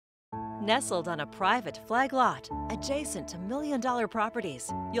Nestled on a private flag lot, adjacent to million-dollar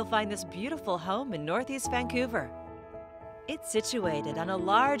properties, you'll find this beautiful home in Northeast Vancouver. It's situated on a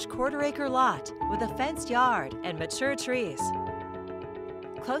large quarter-acre lot with a fenced yard and mature trees.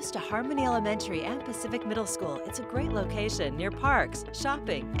 Close to Harmony Elementary and Pacific Middle School, it's a great location near parks,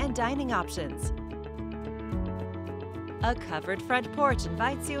 shopping, and dining options. A covered front porch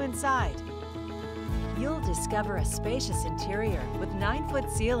invites you inside. You'll discover a spacious interior with 9-foot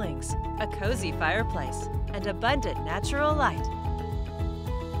ceilings, a cozy fireplace, and abundant natural light.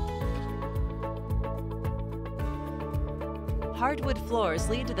 Hardwood floors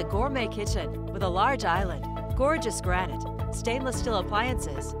lead to the gourmet kitchen with a large island, gorgeous granite, stainless steel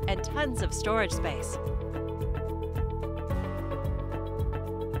appliances, and tons of storage space.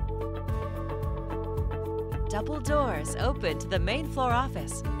 Double doors open to the main floor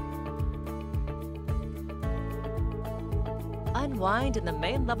office. Unwind in the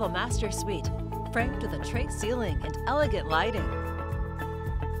main level master suite, framed with a traced ceiling and elegant lighting.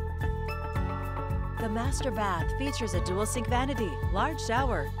 The master bath features a dual sink vanity, large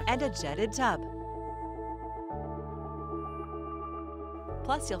shower, and a jetted tub.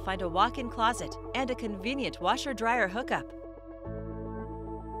 Plus, you'll find a walk-in closet and a convenient washer-dryer hookup.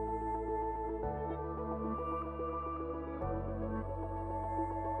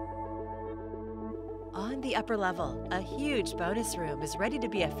 On the upper level, a huge bonus room is ready to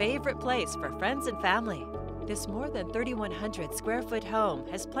be a favorite place for friends and family. This more than 3,100 square foot home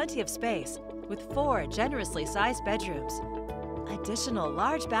has plenty of space with 4 generously sized bedrooms, additional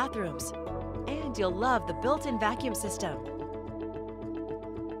large bathrooms, and you'll love the built-in vacuum system.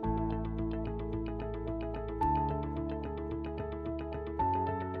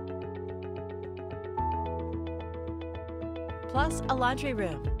 Plus a laundry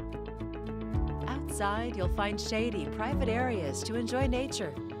room. Outside, you'll find shady, private areas to enjoy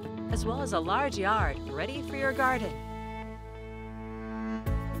nature, as well as a large yard ready for your garden.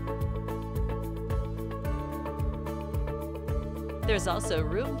 There's also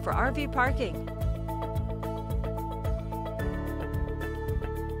room for RV parking.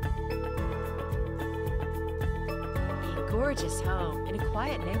 A gorgeous home in a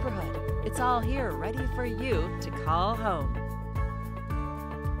quiet neighborhood. It's all here ready for you to call home.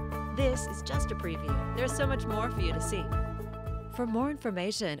 This is just a preview. There's so much more for you to see. For more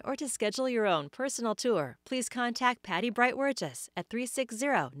information or to schedule your own personal tour, please contact Patty Brightwurgis at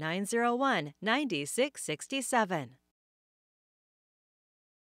 360-901-9667.